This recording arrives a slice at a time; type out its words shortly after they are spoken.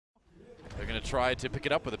try to pick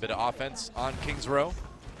it up with a bit of offense on Kings Row.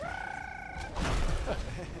 That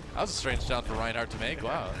was a strange sound for Reinhardt to make.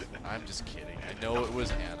 Wow. I'm just kidding. I know it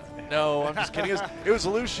was Anna. No, I'm just kidding. It was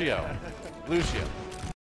Lucio. Lucio.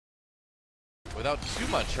 Without too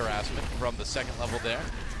much harassment from the second level there.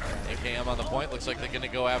 AKM on the point. Looks like they're going to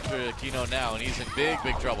go after Kino now, and he's in big,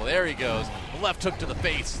 big trouble. There he goes. Left hook to the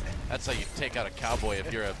face. That's how you take out a cowboy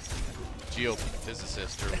if you're a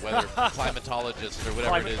geophysicist or weather climatologist or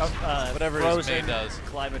whatever it is. Whatever his name does.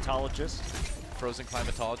 Climatologist. Frozen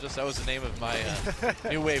climatologist. That was the name of my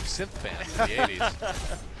new wave synth band in the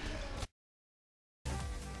 80s.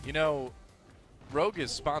 You know, Rogue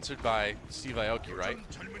is sponsored by Steve Aoki, right?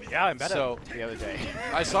 Yeah, I met him the other day.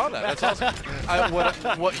 I saw that. That's awesome.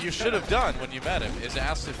 What you should have done when you met him is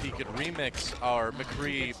asked if he could remix our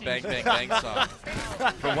McCree Bang Bang Bang song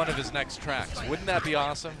for one of his next tracks. Wouldn't that be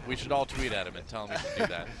awesome? We should all tweet at him and tell him he should do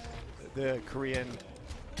that. The Korean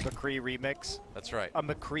McCree remix. That's right. A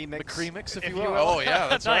McCree mix. McCree mix, if you will. Oh, yeah,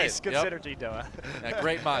 that's right. Nice. Good synergy, DoA. Yeah,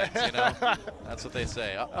 great minds, you know. That's what they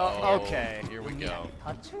say. Okay. Here we go.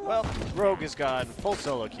 Well, Rogue has gone full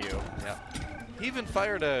solo queue. Yeah. He even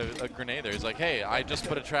fired a grenade there. He's like, hey, I just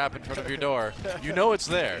put a trap in front of your door. You know it's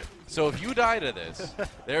there. So if you die to this,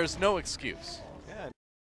 there's no excuse. Yeah.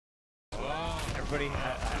 Everybody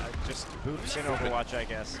just boops in Overwatch, I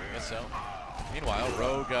guess. I guess so. Meanwhile,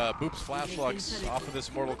 Rogue boops Flash Lux off of this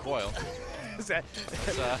mortal coil.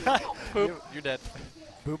 Boop, you're dead.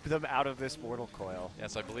 Boop them out of this mortal coil.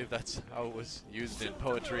 Yes, I believe that's how it was used in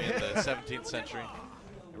poetry in the 17th century.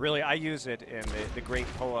 Really, I use it in the great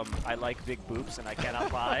poem, I like big boops and I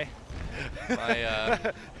cannot lie. My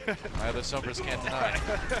other Sombras can't deny.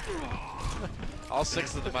 All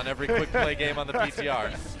 6 of them on every quick play game on the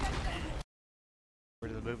PTR. We're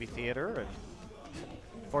to the movie theater and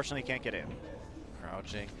unfortunately can't get in.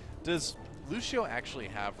 Crouching. Does Lucio actually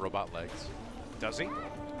have robot legs? Does he?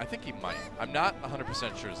 I think he might. I'm not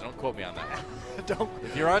 100% sure, so don't quote me on that. Don't.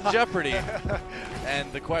 If you're on Jeopardy and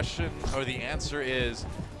the question or the answer is,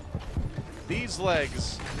 these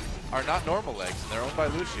legs are not normal legs and they're owned by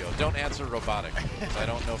Lucio, don't answer robotic. I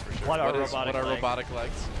don't know for sure. What are robotic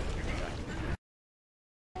legs?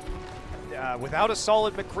 Without a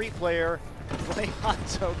solid McCree player, play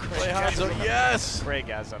Hanzo. Play Hanzo, yes!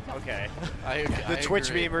 Craigasm, okay. The Twitch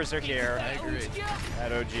beamers are here. I agree.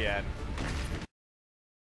 At OGN.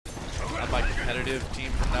 On my competitive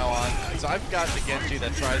team from now on. So I've got the Genji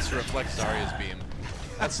that tries to reflect Zarya's beam.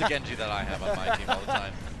 That's the Genji that I have on my team all the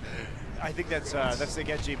time. I think that's the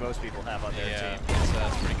Genji most people have on their team.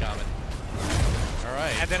 That's pretty common. All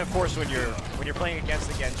right. And then of course when you're playing against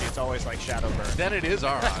the Genji, it's always like Shadowburn. Then it is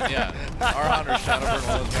Arhan, yeah. Arhan or Shadowburn,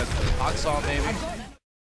 one of those guys. Oxall maybe.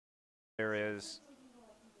 There is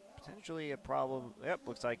potentially a problem. Yep,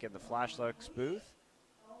 looks like in the Flash Lux booth.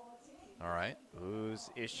 All right.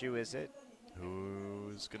 Whose issue is it?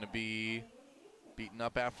 Who's going to be beaten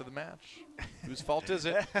up after the match? Whose fault is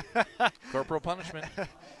it? Corporal punishment.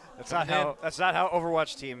 That's not how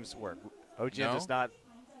Overwatch teams work. OGN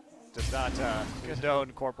does not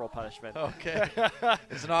condone corporal punishment. Okay.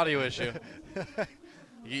 It's an audio issue. You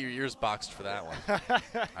get your ears boxed for that one.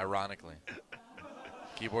 Ironically.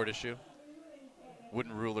 Keyboard issue.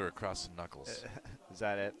 Wooden ruler across the knuckles. Is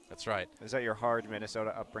that it? That's right. Is that your hard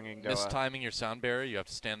Minnesota upbringing, DoA? Mistiming your sound barrier, you have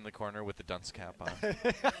to stand in the corner with the dunce cap on. You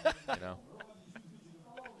know?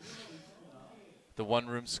 The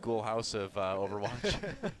one-room schoolhouse of Overwatch.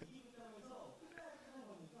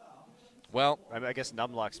 Well, I guess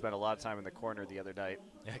Numlock spent a lot of time in the corner the other night.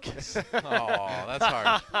 I guess. Oh, that's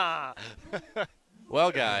hard.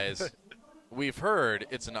 Well, guys, we've heard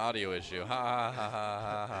it's an audio issue. Ha ha ha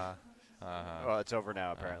ha ha. Well, it's over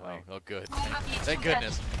now, apparently. Oh, good. Thank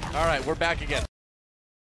goodness. All right, we're back again.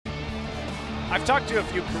 I've talked to a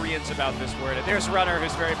few Koreans about this word. There's Runner,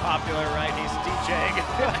 who's very popular, right? He's DJing.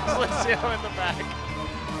 Lucio in the back.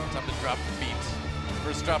 Time to drop the beats.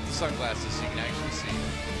 First, drop the sunglasses so you can actually see.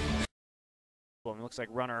 Well, it looks like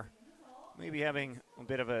Runner maybe having a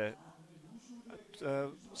bit of a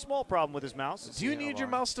small problem with his mouse. Do you need your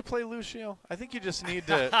mouse to play Lucio? I think you just need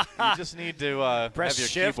to. Press have your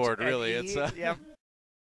shift keyboard. Really, it's. Yeah.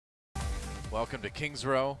 Welcome to Kings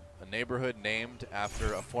Row, a neighborhood named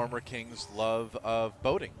after a former king's love of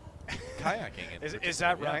boating, kayaking. Is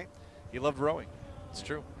that right? He loved rowing. It's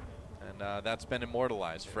true, and that's been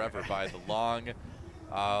immortalized forever by the long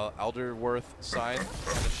Elderworth sign,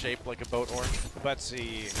 shaped like a boat oar. But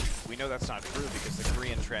see, we know that's not true because the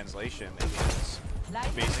Korean translation is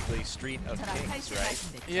basically Street of Kings, right?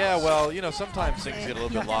 Yeah, well, you know, sometimes things get a little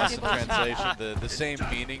bit lost in translation. The same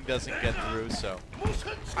meaning doesn't get through, so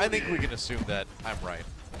I think we can assume that I'm right.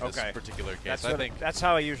 this particular case. That's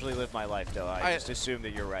how I usually live my life, though. I just assume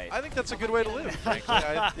that you're right. I think that's a good way to live, frankly.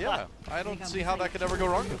 I don't see how that could ever go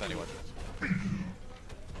wrong with anyone.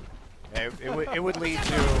 It would lead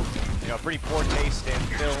to pretty poor taste in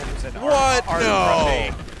films and art from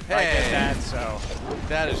me. Hey. I get that, so.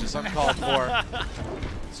 That is just uncalled for.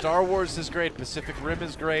 Star Wars is great. Pacific Rim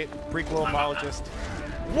is great. Prequel apologist.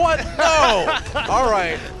 What? No! All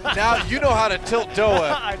right. Now you know how to tilt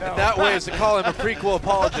DoA. I know. And that way is to call him a prequel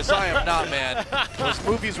apologist. I am not, man. Those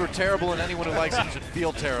movies were terrible, and anyone who likes them should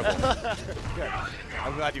feel terrible. Good.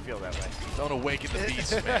 I'm glad you feel that way. Don't awaken the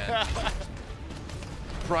beast, man.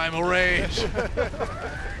 Primal rage.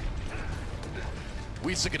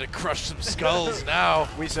 We's gonna crush some skulls now.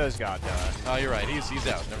 Weesa's gone. Oh, you're right. He's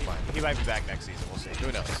out. Never mind. He might be back next season. We'll see.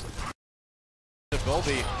 Who knows?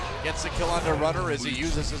 Golby gets the kill on the runner as he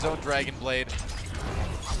uses his own Dragon Blade.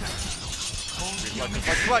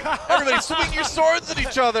 Everybody swing your swords at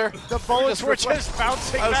each other. The bullets were just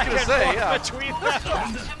bouncing back and forth between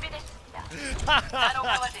them.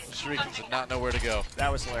 Shriek did not know where to go.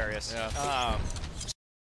 That was hilarious. Yeah.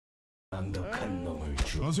 What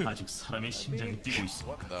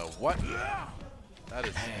the what? That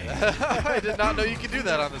is. I did not know you could do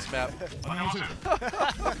that on this map.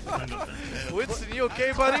 Winston, you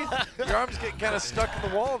okay, buddy? Your arm's getting kind of stuck in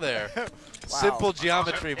the wall there. Wow. Simple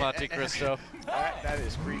geometry, Montecristo. That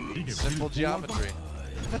is creepy. Simple geometry.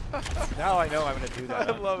 Now I know I'm going to do that.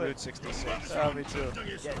 I love Route 66. Oh, me too.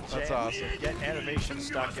 That's awesome. Get animation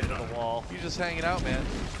stuck into the wall. You're just hanging out, man.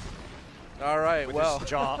 All right, with well. His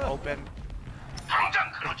jaw open.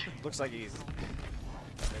 Looks like he's.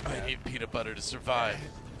 I need peanut butter to survive.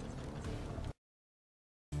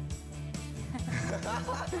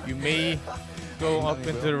 You may go up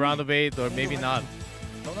into the round of 8 or maybe not.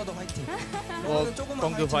 Well,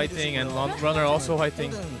 Gongdu fighting and Runner also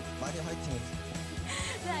fighting.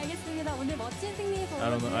 I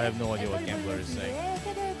don't know. I have no idea what Gambler is saying.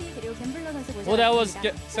 Well, that was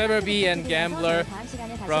Saber B and Gambler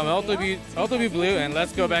from LW Blue, and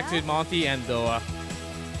let's go back to Monte and DoA.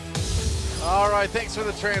 All right, thanks for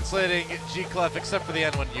the translating, G-Clef, except for the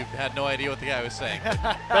end when you had no idea what the guy was saying.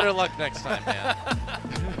 Better luck next time, man.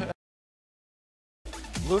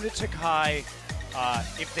 Lunatic High,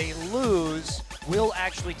 if they lose, will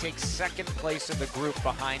actually take second place in the group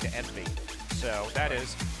behind Envy. So that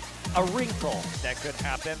is a wrinkle that could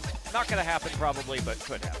happen. Not going to happen probably, but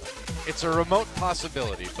could happen. It's a remote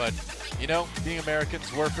possibility, but, you know, being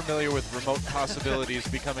Americans, we're familiar with remote possibilities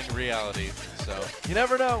becoming reality. So you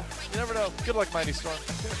never know. You never know. Good luck, Mighty Storm.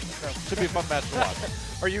 Should be a fun match to watch.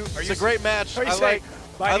 It's a great match. I like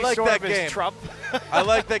that game. Trump? I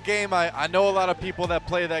like that game. I know a lot of people that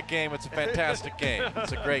play that game. It's a fantastic game.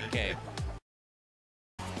 It's a great game.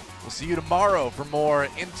 We'll see you tomorrow for more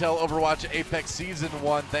Intel Overwatch Apex Season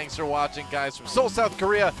 1. Thanks for watching, guys. From Seoul, South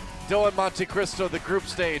Korea, DoA and Montecristo, the group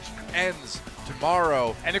stage ends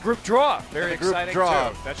tomorrow. And a group draw. Very exciting, draw.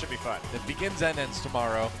 Too. That should be fun. It begins and ends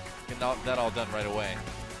tomorrow. Get that all done right away.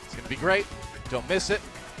 It's going to be great. Don't miss it.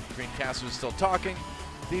 Green Castle is still talking.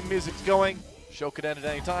 Theme music's going. Show could end at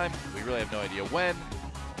any time. We really have no idea when.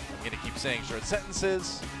 I'm going to keep saying short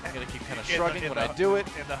sentences. I'm going to keep kind of shrugging when I do it.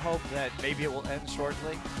 In the hope that maybe it will end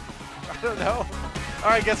shortly. I don't know. All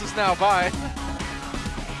right, guess it's now. Bye.